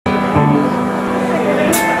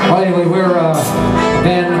Well, anyway, we're a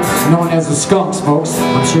band known as the Skunks, folks.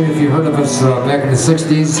 I'm sure if you heard of us back in the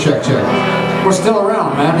 60s. Check, check. We're still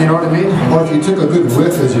around, man, you know what I mean? Or if you took a good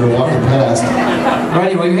whiff as you were walking past. Well,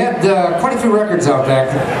 anyway, we had quite a few records out back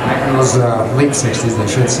in those late 60s, I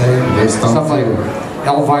should say. Stuff like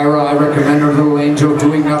Elvira, I Recommend Her, Little Angel,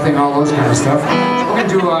 Doing Nothing, all those kind of stuff. We're going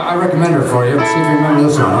to do I Recommend Her for you. See if you remember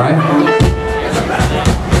this one, all right?